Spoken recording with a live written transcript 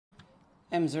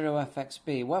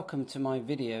M0FXB, welcome to my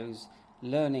videos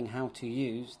learning how to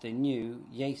use the new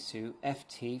YAESU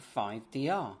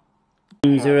FT5DR.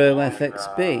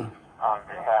 M0FXB.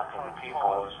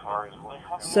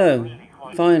 So,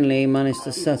 finally managed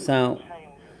to suss out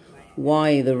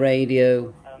why the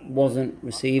radio wasn't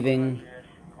receiving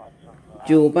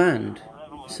dual band.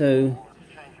 So,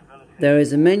 there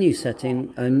is a menu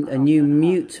setting, a new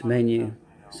mute menu.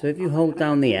 So if you hold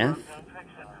down the F,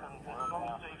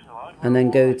 and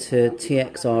then go to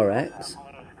TXRX,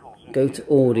 go to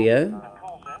audio,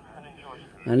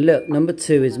 and look, number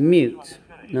 2 is mute.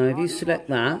 Now if you select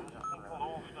that,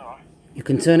 you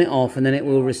can turn it off and then it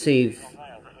will receive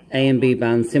A and B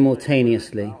band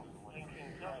simultaneously.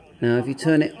 Now if you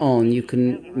turn it on, you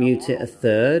can mute it a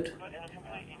third,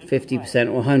 50%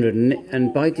 or 100,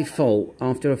 and by default,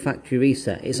 after a factory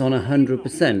reset, it's on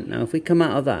 100%. Now if we come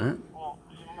out of that,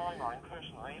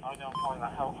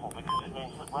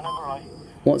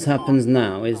 what happens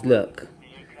now is, look,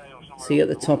 see at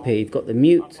the top here you've got the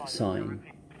mute sign.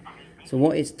 So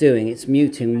what it's doing, it's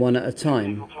muting one at a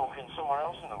time.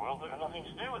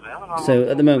 So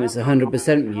at the moment it's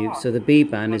 100% mute, so the B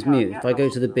band is mute. If I go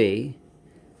to the B,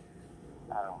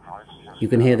 you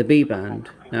can hear the B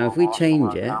band. Now if we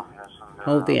change it,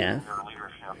 hold the F,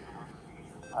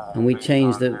 and we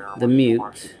change the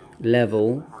mute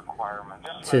level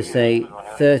to say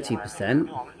 30%,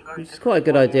 which is quite a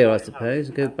good idea, I suppose.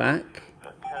 Go back.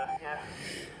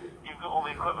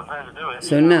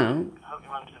 So now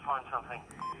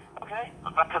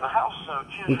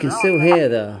we can still hear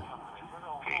the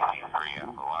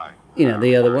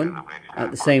other one at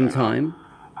the same time.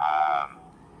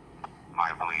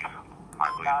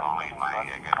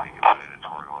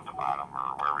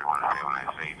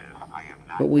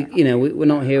 But we're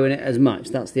not hearing it as much.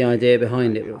 That's the idea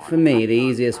behind it. But for me, the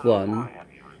easiest one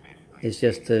is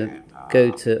just to go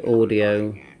to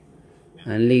audio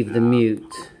and leave the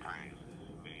mute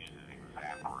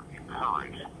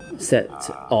set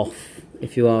off,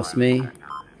 if you ask me,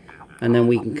 and then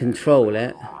we can control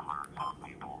it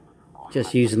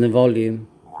just using the volume.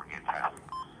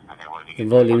 The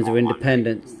volumes are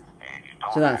independent.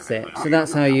 So that's it. So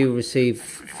that's how you receive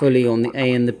fully on the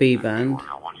A and the B band.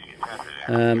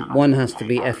 One has to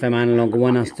be FM analog,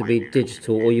 one has to be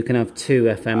digital, or you can have 2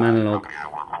 FM analog.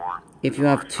 If you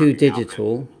have 2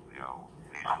 digital,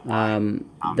 then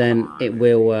it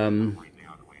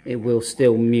will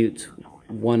still mute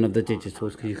one of the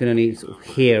digitals, because you can only sort of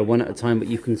hear one at a time, but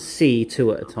you can see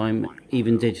 2 at a time,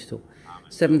 even digital.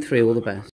 7.3, all the best.